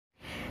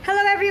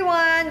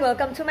everyone!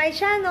 Welcome to my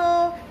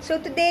channel! So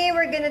today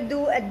we're gonna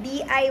do a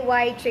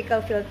DIY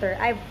trickle filter.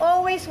 I've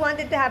always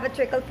wanted to have a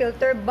trickle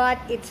filter but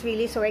it's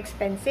really so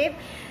expensive.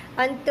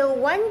 Until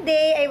one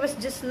day I was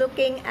just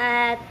looking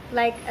at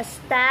like a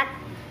stack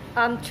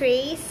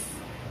trays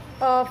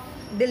of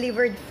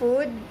delivered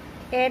food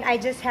and I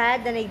just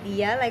had an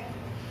idea like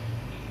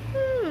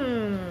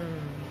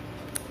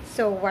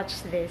so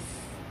watch this.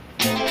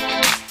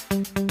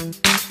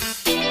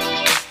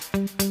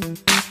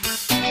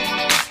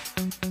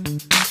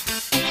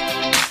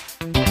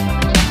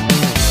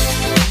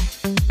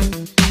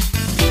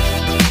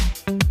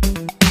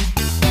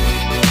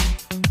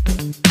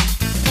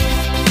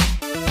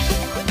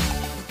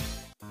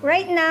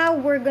 Right now,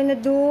 we're gonna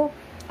do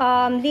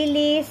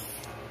Lily's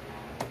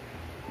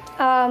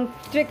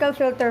trickle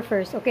filter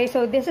first. Okay,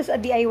 so this is a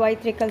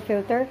DIY trickle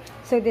filter.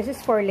 So this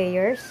is 4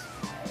 layers.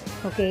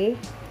 Okay,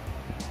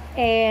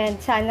 and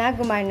sana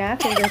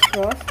gumana, fingers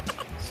crossed.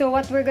 So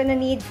what we're gonna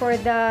need for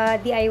the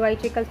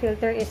DIY trickle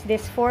filter is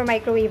this 4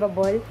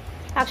 microwavable.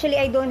 Actually,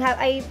 I don't have.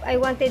 I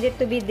wanted it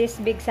to be this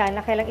big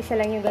sana. Kaya lang isa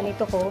lang yung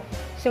ganito ko.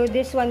 So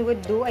this one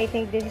would do. I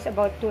think this is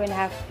about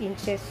 2.5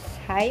 inches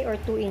high or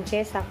 2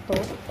 inches sakto.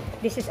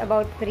 This is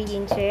about 3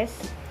 inches.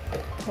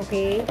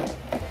 Okay.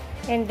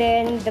 And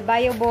then the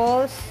bio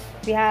balls,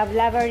 we have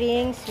lava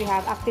rings, we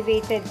have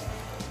activated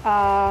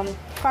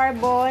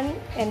carbon,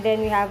 and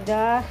then we have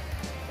the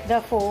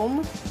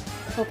foam.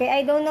 Okay,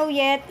 I don't know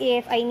yet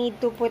if I need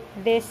to put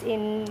this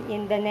in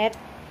the net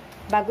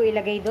bago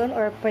ilagay doon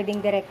or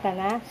pwedeng direkta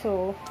na.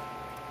 So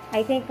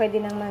I think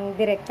pwede namang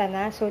direkta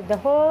na. So the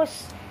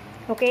hose,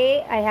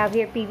 okay, I have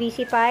here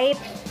PVC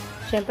pipe.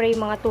 Syempre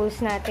yung mga tools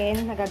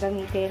natin na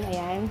gagamitin,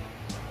 ayan.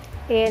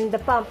 And the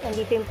pump,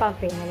 andito yung pump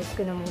eh. Nalis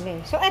ko na muna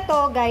eh. So,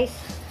 eto guys,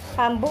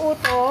 buo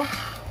to.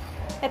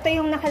 Ito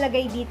yung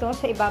nakalagay dito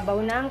sa ibabaw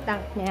ng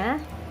tank niya.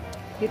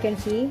 You can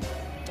see.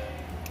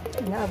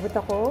 Naabot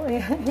ako.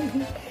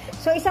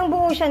 So, isang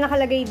buo siya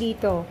nakalagay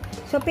dito.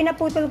 So,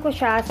 pinaputol ko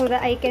siya so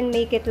that I can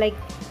make it like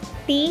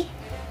T.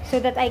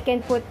 So that I can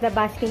put the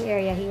basking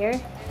area here.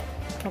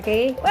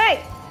 Okay?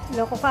 Wait!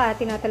 Loko ka,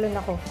 tinatalon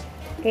ako.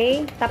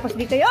 Okay? Tapos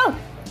dito yung,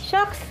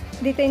 shucks!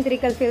 Dito yung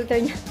trickle filter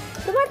niya.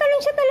 Tumatalon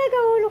siya talaga.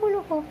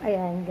 Loko-loko.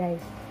 Ayan, guys.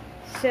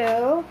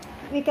 So,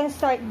 we can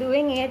start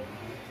doing it.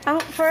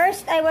 Ang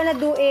first I wanna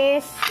do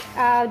is,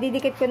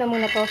 didikit ko na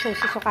muna to. So,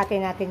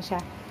 susukatin natin siya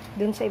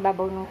dun sa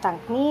ibabaw ng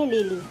tank ni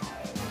Lily.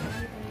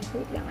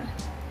 Wait lang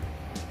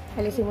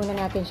Alisin muna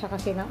natin siya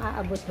kasi nang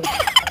aabot eh.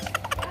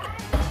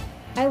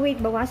 Ay,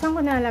 wait. Bawasan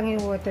ko na lang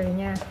yung water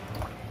niya.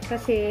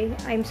 Kasi,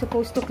 I'm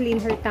supposed to clean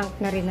her tank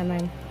na rin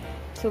naman.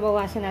 So,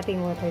 bawasan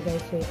natin yung water,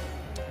 guys. Wait.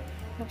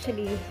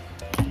 Actually,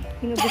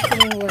 inubos ko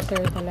yung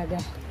water talaga.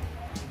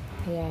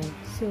 Ayan.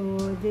 So,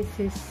 this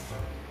is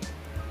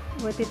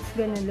what it's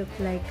gonna look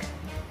like.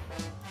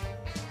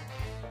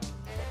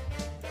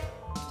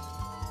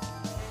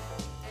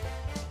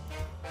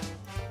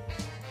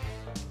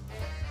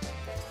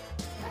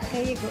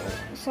 There you go.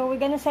 So,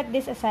 we're gonna set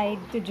this aside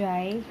to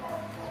dry.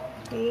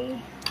 Okay.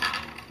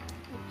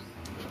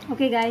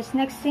 Okay, guys.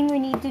 Next thing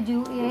we need to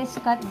do is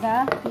cut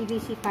the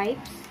PVC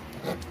pipes.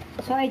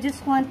 So, I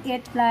just want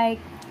it like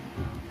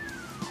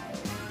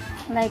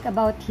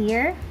about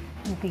here.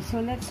 Okay, so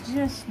let's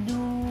just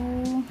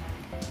do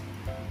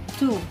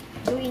 2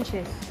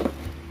 inches.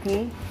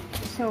 Okay,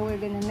 so we're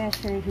gonna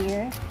measure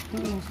here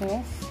 2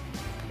 inches.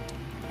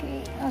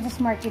 Okay, I'll just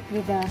mark it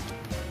with the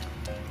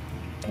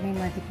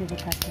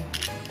cutter?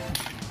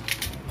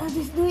 I'll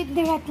just do it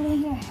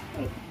directly here.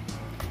 Wait.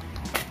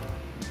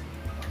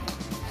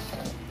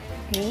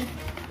 Okay,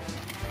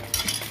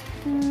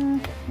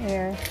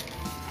 there.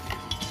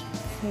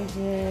 So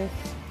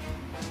just,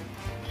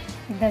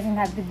 it doesn't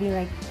have to be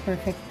like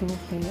perfect too.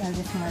 Okay, I'll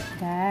just mark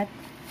that.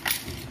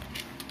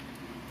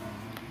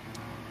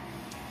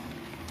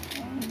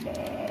 And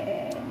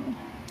then,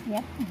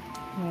 yep,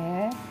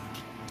 here.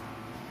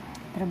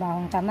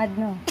 Trabahong tamad,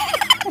 no?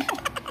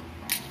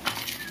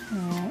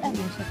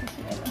 Ayun siya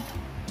kasi.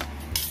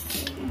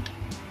 Okay.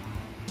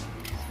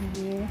 So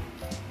here.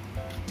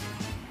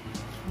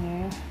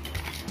 Here.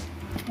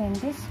 And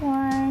this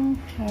one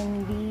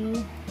can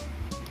be,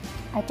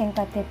 I can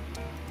cut it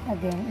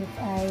again if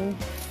I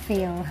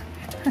fail.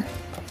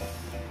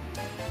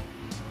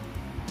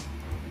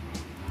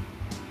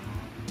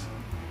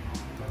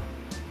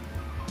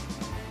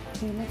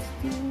 Okay, let's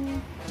do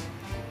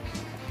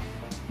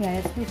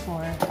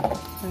 4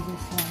 for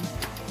this one.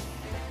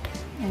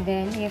 And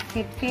then if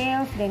it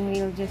fails, then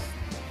we'll just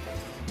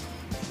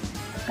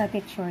cut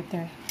it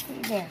shorter.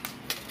 Okay, there.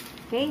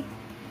 Okay.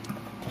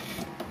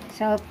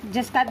 So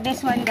just cut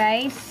this one,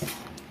 guys.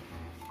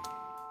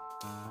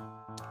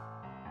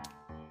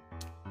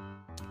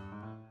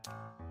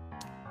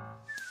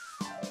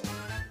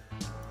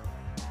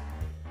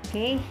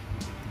 Okay,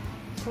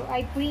 so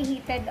I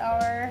preheated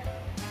our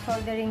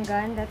soldering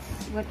gun. That's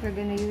what we're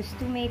gonna use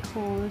to make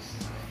holes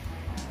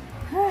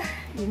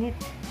in it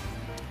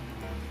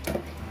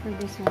for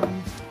this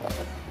one.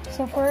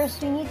 So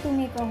first, we need to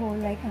make a hole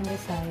like on the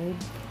side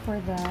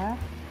for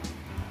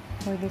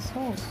this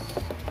hose.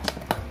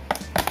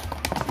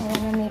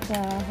 gonna make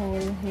a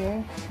hole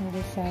here on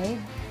this side.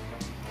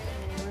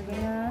 So we're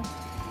gonna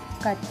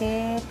cut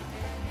it.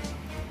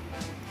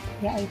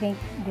 Yeah, I think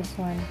this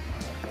one.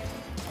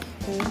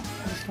 Okay,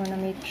 just wanna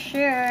make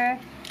sure.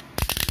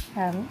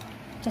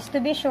 Just to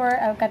be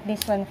sure, I'll cut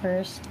this one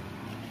first.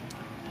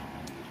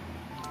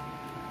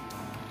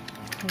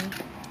 Okay.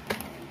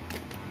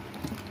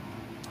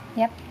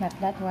 Yep, not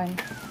that one.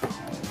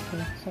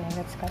 Okay, so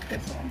let's cut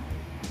this one.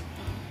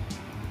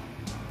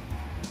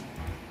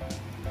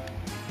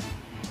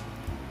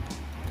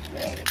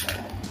 There we go.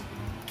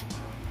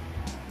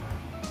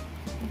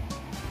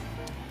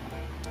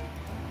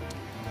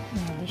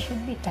 Now, this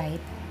should be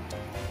tight.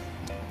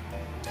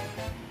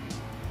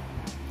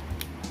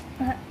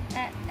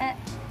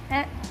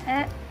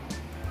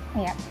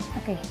 Yeah,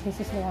 okay, this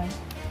is the one.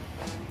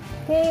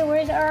 Okay,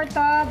 where's our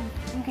tub?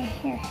 Okay,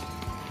 here.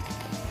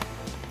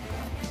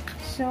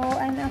 So,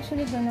 I'm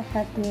actually gonna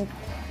cut it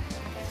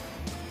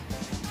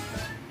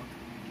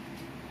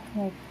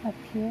like up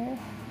here.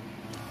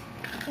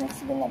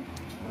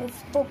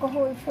 Let's poke a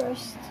hole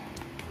first.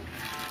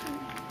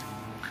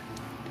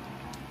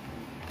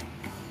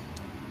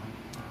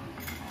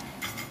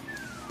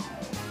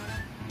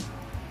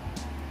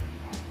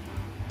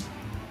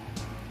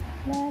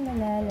 La la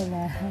la la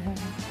la.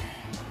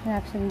 I'm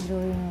actually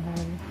drawing a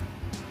hole.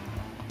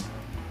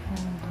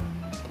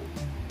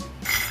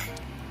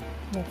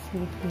 Let's see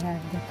if we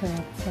have the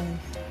correct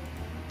size.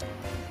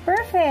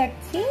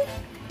 Perfect! See?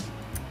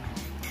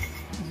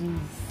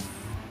 Jeez.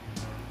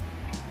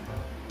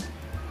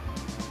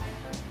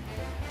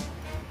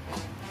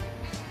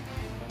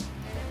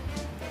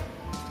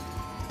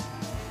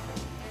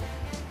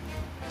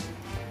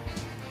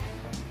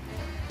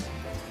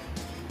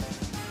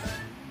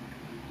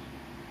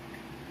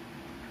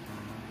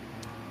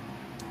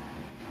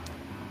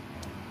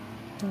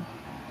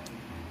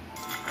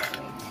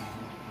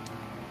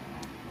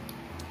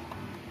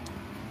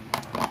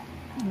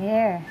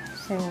 There.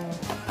 So,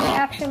 I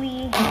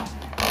actually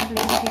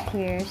place it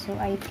here so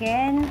I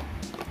can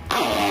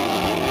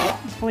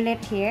pull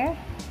it here.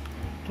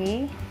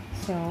 Okay.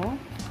 So,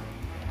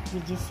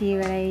 did you see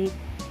what I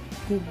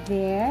did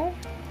there?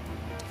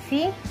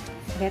 See?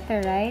 It's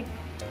better, right?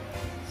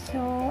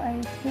 So,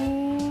 I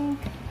think,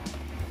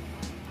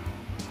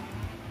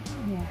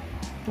 yeah.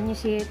 Can you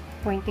see it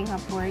pointing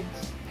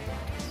upwards?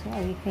 So,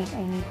 I think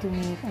I need to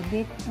make a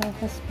bit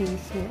of a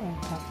space here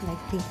on top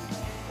like this.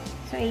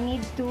 So, I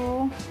need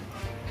to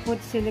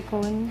put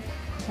silicone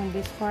on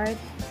this part.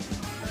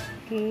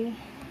 Okay.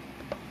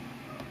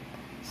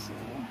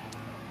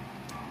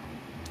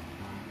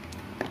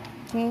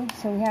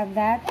 So we have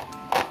that.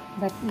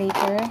 But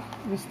later,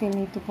 we still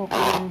need to poke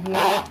it in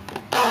here.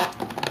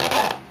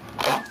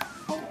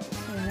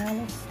 So now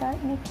let's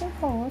start making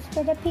holes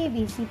for the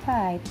PVC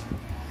pipe.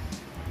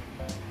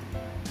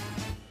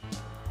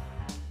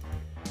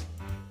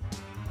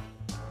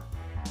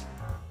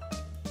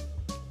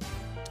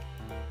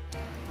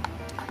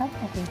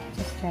 Okay,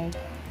 just right.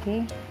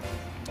 Okay,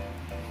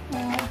 I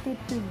want it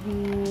to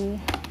be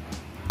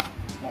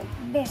like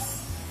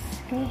this.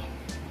 Okay,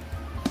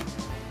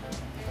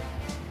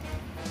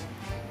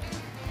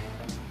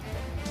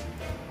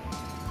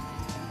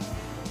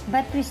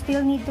 but we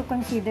still need to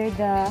consider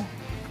the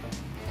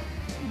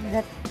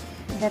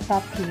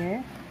top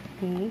here.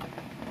 Okay,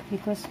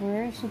 because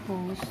we're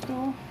supposed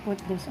to put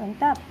this on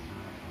top.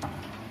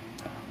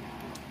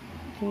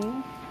 Okay,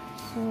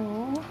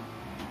 so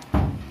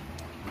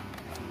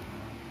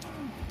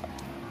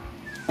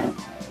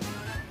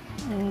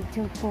I need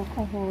to poke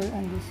a hole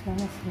on this one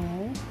as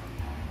well.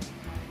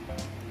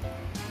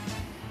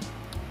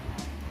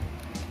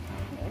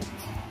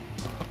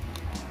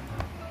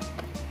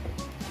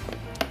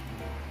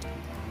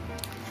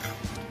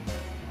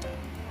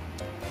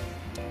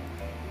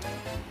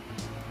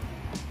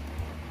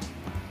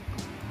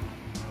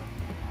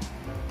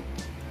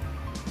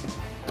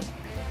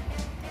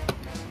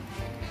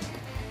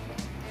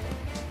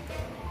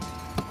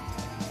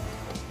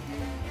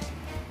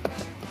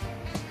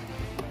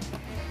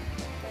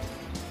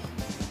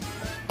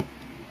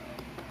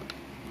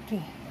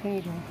 Okay, there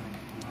you go.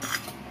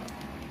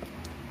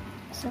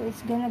 So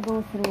it's gonna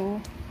go through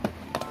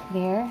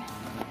there.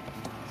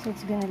 So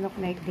it's gonna look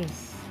like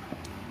this.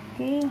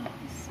 Okay.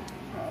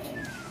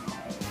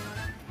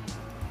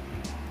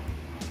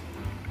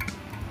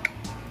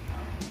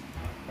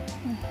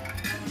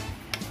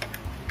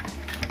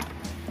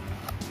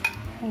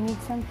 I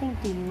need something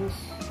to use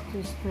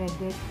to spread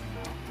it.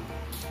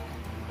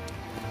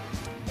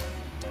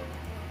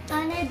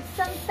 I need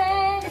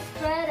something to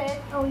spread it.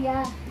 Oh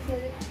yeah.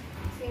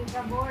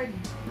 Sintra board.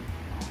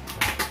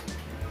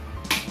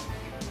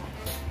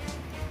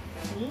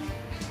 See?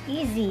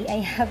 Easy.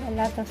 I have a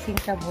lot of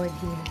Sintra board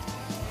here.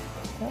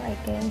 So I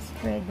can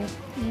spread it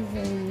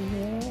easily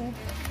here.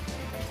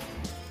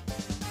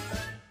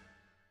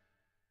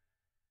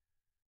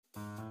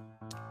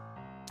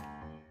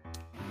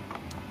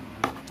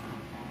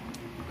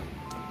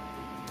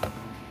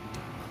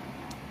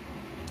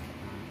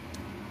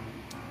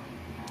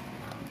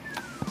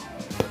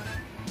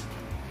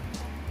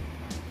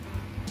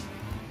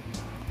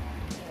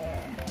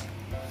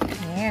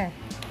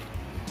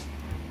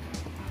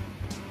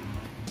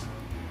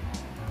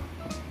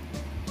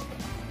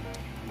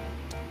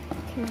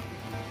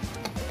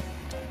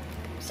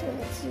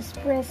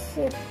 press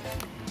it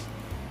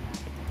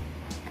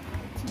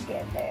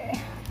together.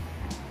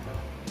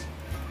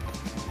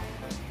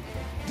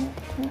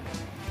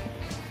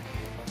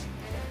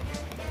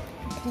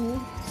 Okay,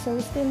 so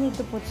we still need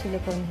to put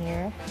silicone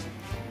here.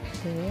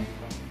 Okay,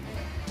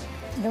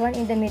 the one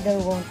in the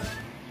middle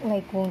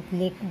won't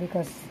leak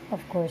because of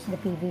course the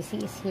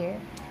PVC is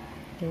here.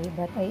 Okay,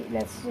 but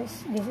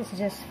this is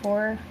just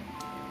for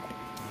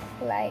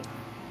like,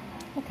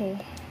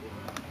 okay.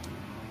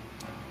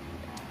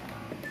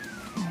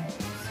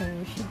 So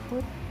we should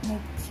put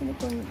like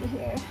silicone over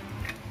here.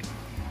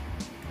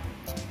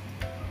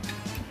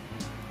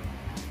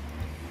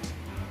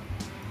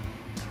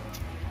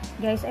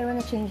 Guys, I want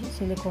to change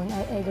silicone.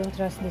 I don't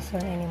trust this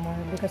one anymore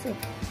because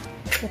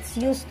it's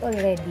used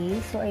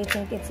already. So I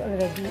think it's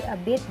already a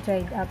bit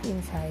dried up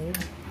inside.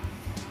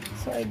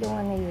 So I don't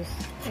want to use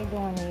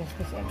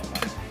this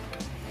anymore.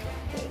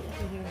 Okay,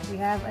 here we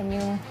have a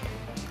new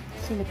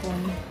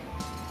silicone.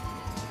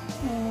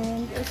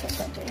 And there's a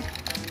butter.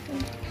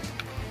 Okay.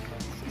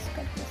 Let's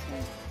cut this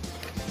one.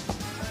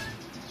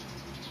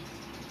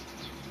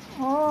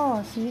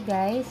 Oh, see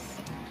guys?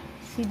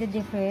 See the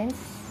difference?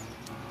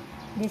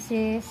 This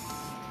is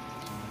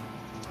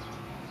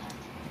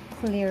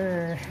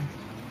clearer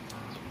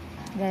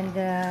than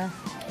the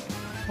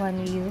one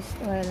we used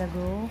a while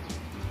ago.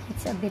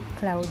 It's a bit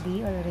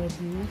cloudy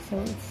already, so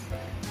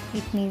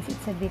it means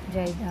it's a bit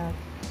dried up.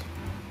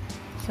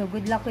 So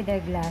good luck with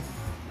our glass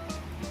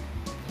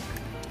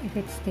if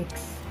it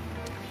sticks.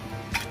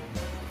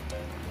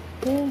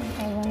 Okay,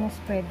 I wanna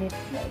spread it,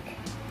 like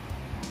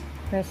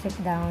press it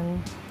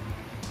down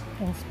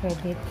and spread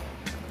it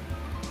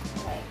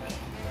like.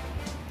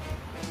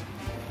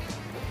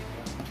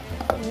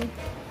 Okay,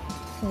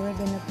 so we're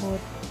gonna put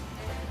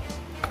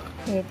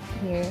it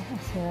here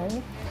as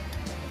well.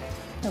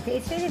 Okay,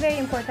 it's really very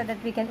important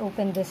that we can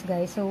open this,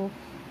 guys. So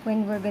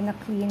when we're gonna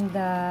clean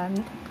the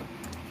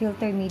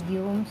filter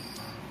mediums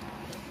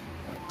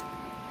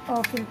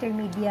or filter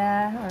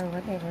media or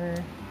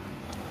whatever.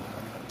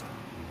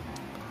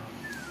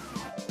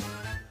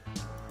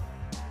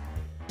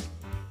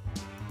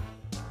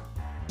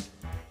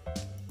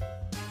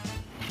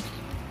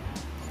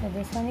 So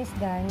this one is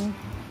done.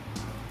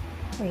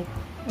 Wait,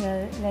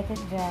 we'll let it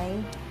dry.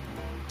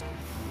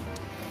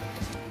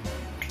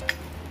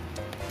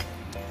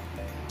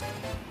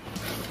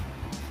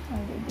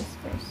 I'll do this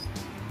first.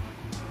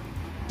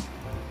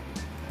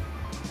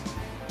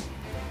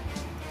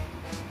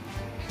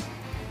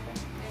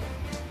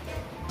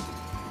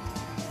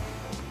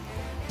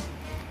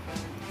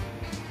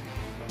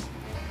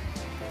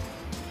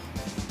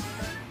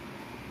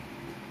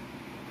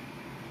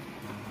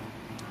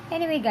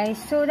 Anyway guys,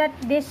 so that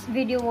this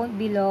video won't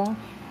be long,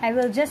 I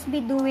will just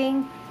be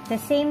doing the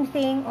same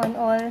thing on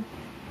all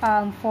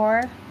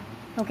four.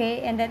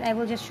 Okay, and then I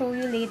will just show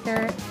you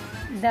later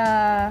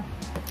the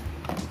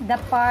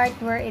part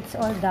where it's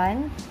all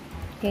done.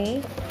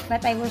 Okay,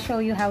 but I will show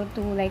you how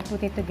to like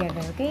put it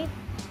together. Okay,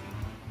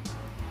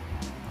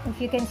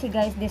 if you can see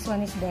guys, this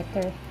one is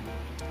better,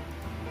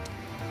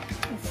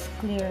 it's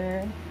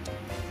clearer.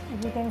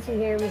 As you can see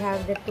here, we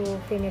have the two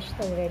finished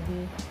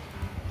already.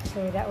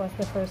 So that was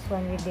the first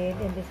one we did,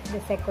 and this is the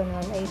second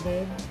one I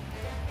did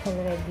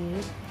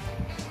already.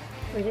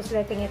 We're just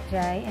letting it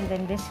dry, and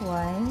then this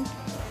one.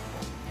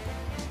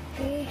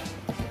 Okay,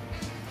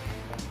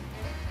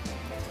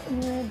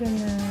 we're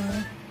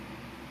gonna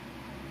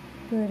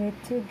put it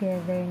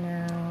together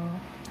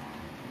now,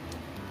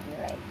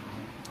 like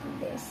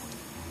this.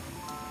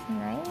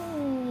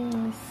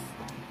 Nice,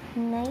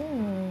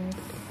 nice.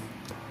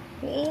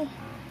 Okay.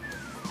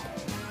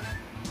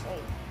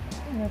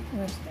 Wait,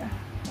 where's the?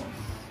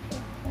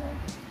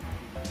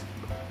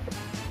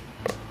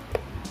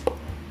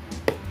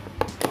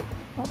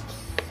 Oops,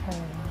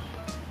 sorry.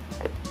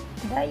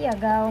 There you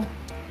go.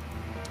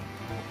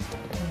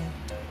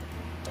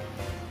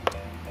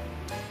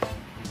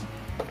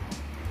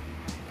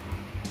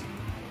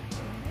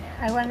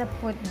 I want to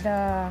put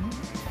the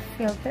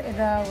filter,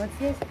 what's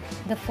this?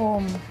 The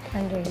foam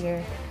under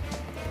here.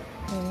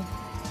 Okay.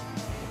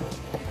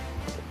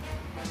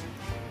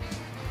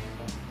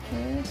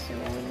 Okay, so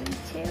we need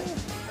to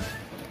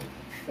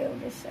fill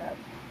this up.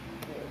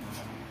 Good.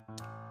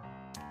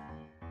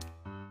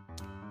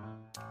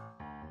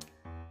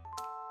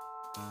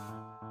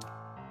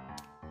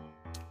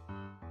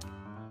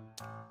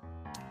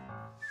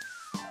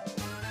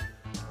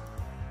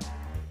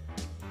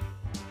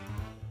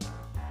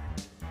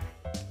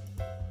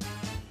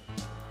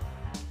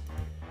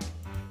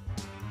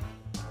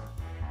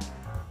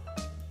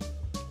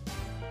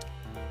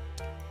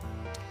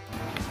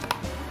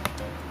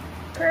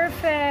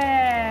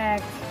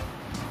 Perfect.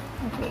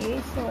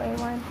 Okay, so I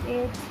want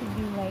it to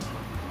be like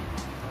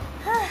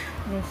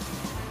this.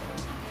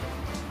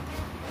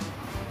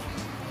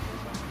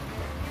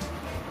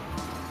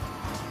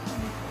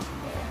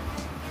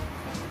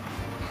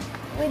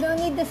 We don't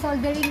need the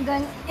soldering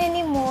gun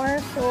anymore,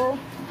 so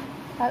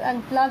I'll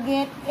unplug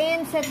it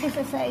and set this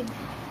aside.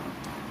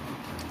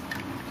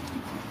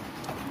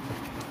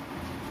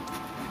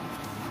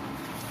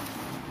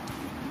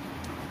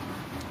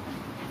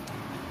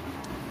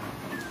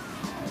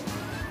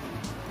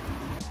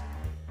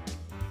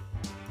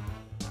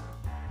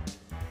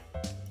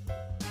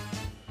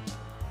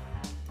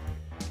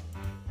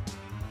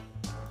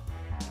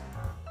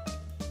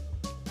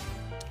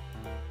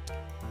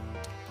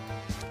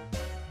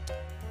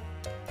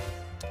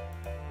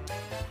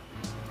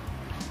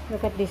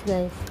 Look at this,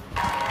 guys.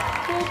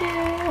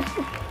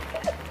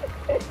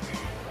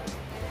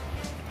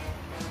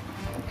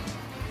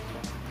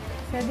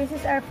 So this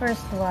is our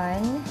first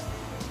one.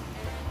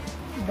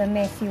 The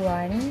messy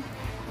one.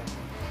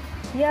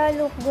 Yeah,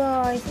 look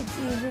guys. It's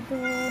easy to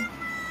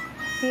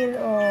peel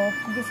off.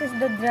 This is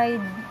the dried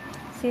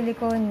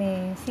silicone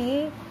eh.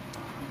 See?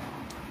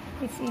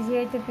 It's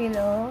easier to peel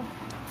off.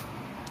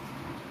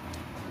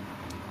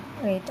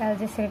 Wait, I'll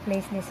just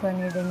replace this one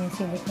with the new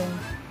silicone.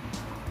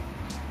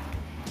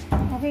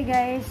 Okay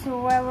guys,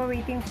 so while we're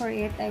waiting for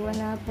it, I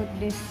wanna put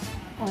this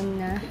on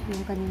na,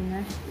 yung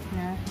kanina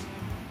na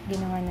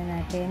ginawa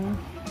na natin.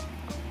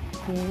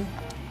 Okay.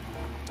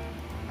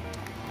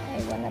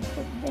 I wanna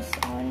put this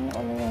on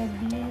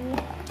already.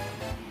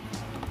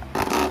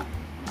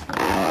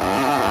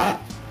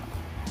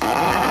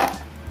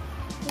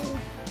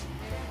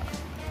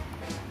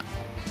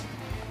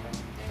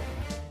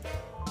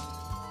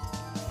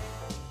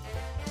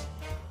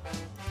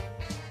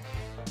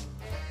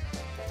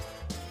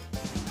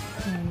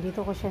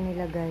 Dito ko siya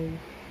nilagay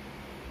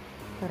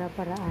para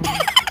paraan.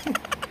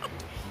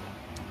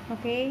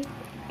 Okay.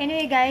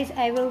 Anyway guys,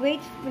 I will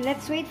wait.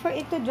 Let's wait for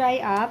it to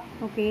dry up.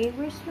 Okay.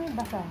 Where's my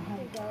baka?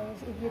 Hi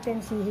guys, if you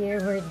can see here,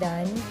 we're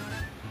done.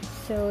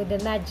 So the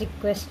magic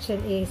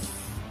question is,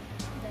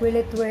 will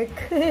it work?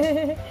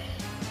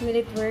 Will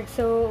it work?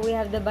 So we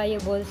have the bio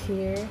balls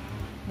here,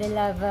 the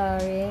lava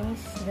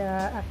rings,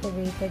 the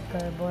activated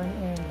carbon,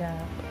 and the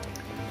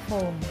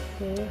foam.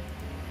 Okay.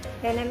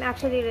 And I'm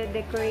actually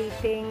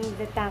decorating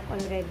the tank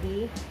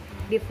already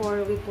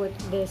before we put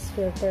this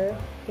filter.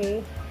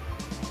 Okay.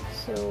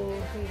 So,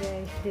 hey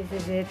guys, this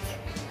is it.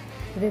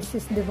 This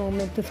is the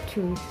moment of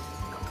truth.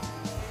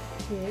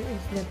 Here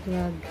is the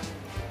plug.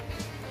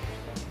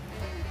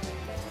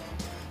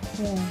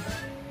 Yeah.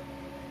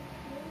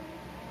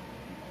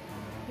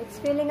 It's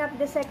filling up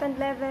the second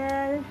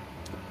level.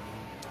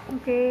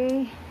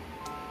 Okay.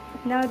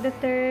 Now the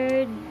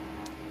third.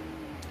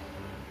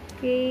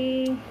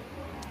 Okay.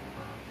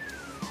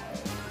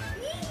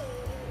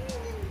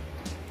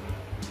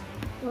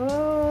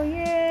 Oh,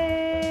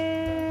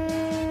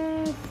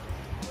 yes!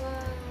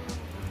 Wow.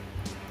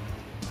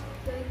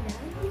 Going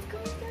down? It's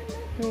going down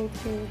now. Wait.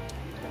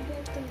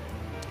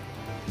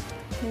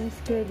 I'm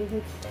scared if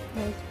it's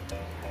like...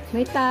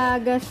 May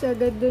tagas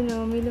agad dun,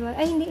 oh. May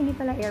ay, hindi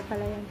pala. Air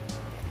pala yan.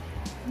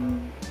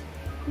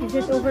 Is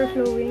it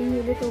overflowing?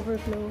 Will it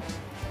overflow?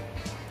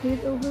 Will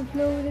it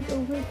overflow? Will it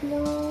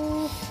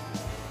overflow?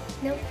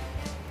 Nope.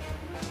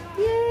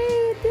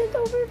 Yay! It didn't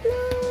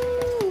overflow!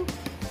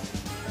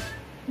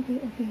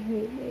 Okay,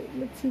 wait.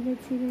 Let's see.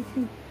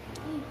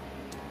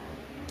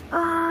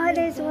 Ah,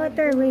 there's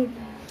water. Wait.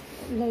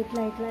 Light.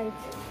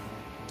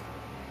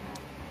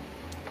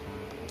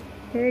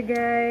 Here,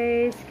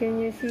 guys.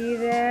 Can you see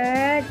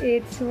that?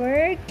 It's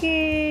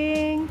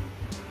working.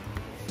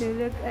 So,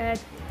 look at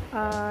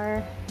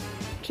our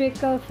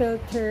trickle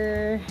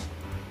filter.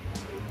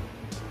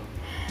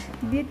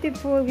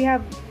 Beautiful. We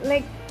have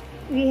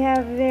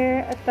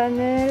there a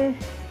tunnel.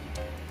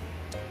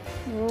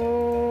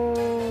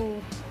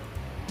 Whoa.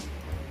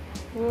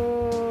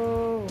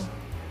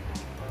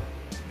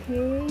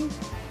 Okay.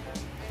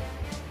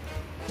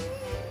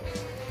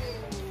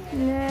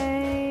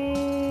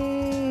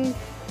 Nice.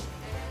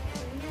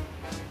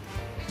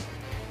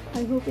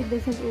 I hope it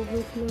doesn't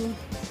overflow.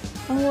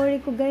 Ang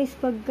worry ko guys,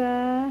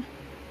 pagka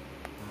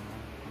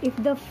if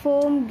the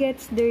foam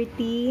gets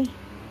dirty,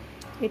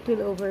 it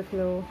will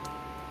overflow.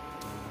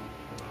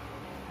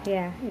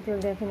 Yeah, it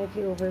will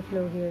definitely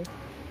overflow here.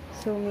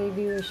 So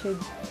maybe we should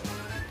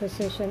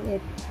position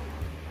it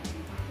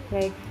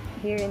like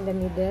here in the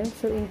middle.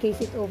 So in case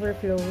it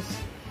overflows,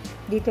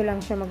 dito lang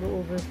siya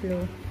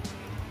mag-overflow.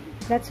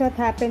 That's what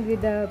happened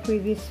with the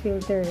previous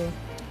filter.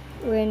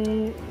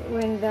 When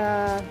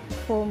the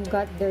foam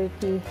got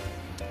dirty,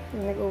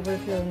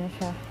 nag-overflow na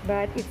siya.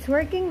 But it's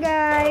working,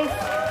 guys!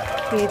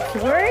 It's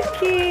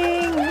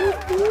working!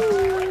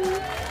 Woohoo!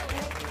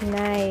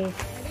 Nice!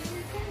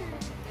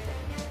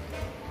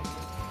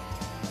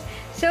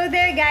 So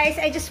there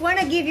guys, I just want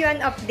to give you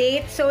an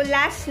update. So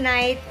last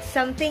night,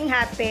 something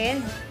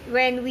happened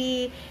when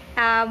we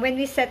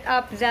set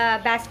up the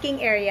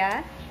basking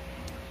area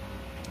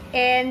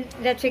and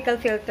the trickle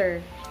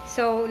filter.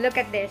 So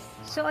look at this.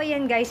 So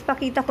ayan guys,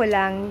 pakita ko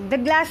lang. The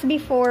glass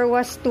before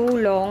was too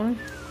long.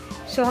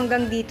 So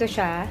hanggang dito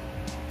siya.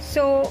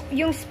 So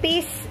yung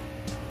space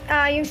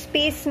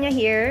niya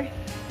here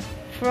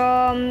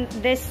from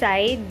this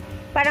side,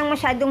 parang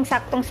masyadong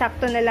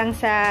saktong-sakto na lang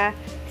sa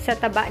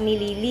taba ni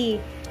Lily.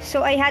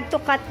 So, I had to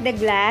cut the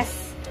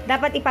glass.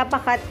 Dapat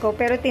ipapakat ko,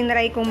 pero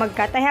tinry kong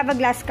mag-cut. I have a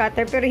glass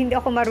cutter, pero hindi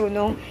ako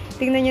marunong.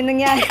 Tingnan nyo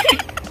nangyari.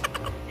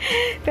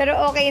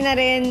 Pero okay na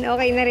rin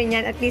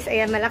yan. At least,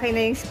 ayan, malaki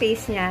na yung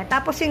space niya.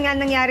 Tapos, yun nga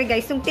nangyari,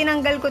 guys. Nung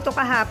tinanggal ko to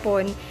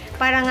kahapon,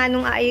 para nga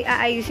nung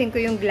aayusin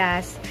ko yung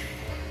glass.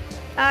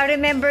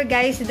 Remember,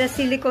 guys, the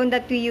silicone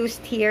that we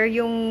used here,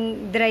 yung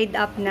dried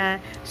up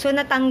na. So,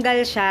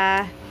 natanggal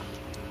siya.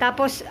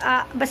 Tapos,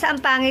 basta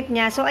ang pangit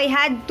niya. So, I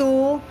had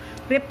to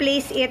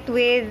replace it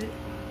with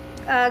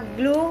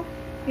glue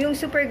yung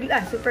super glue,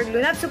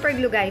 not super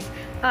glue guys,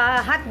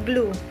 hot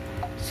glue.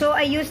 So,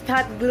 I used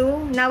hot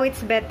glue. Now,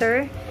 it's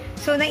better.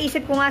 So,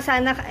 naisip ko nga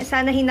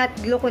sana hinot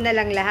glue ko na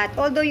lang lahat.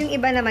 Although, yung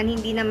iba naman,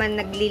 hindi naman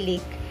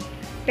nagli-leak.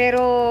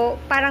 Pero,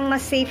 parang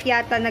mas safe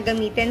yata na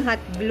gamitin hot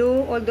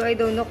glue. Although, I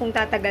don't know kung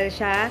tatagal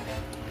siya.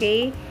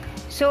 Okay?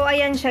 So,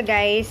 ayan siya,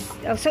 guys.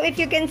 So,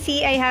 if you can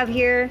see, I have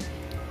here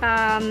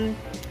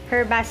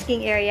her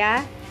basking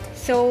area.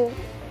 So,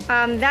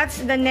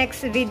 that's the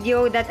next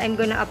video that I'm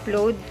gonna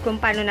upload kung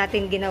paano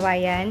natin ginawa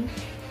yan.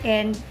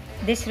 And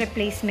this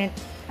replacement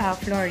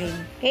flooring.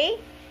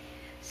 Okay?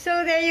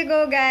 So, there you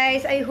go,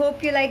 guys. I hope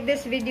you like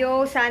this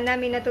video. Sana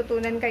may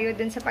natutunan kayo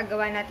dun sa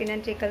paggawa natin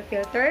ng trickle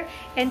filter.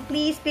 And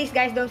please,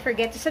 guys, don't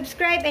forget to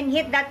subscribe and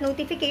hit that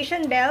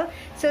notification bell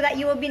so that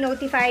you will be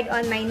notified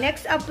on my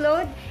next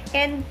upload.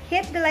 And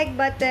hit the like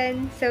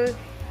button. So,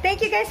 thank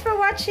you guys for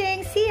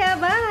watching. See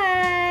ya!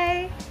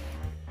 Bye!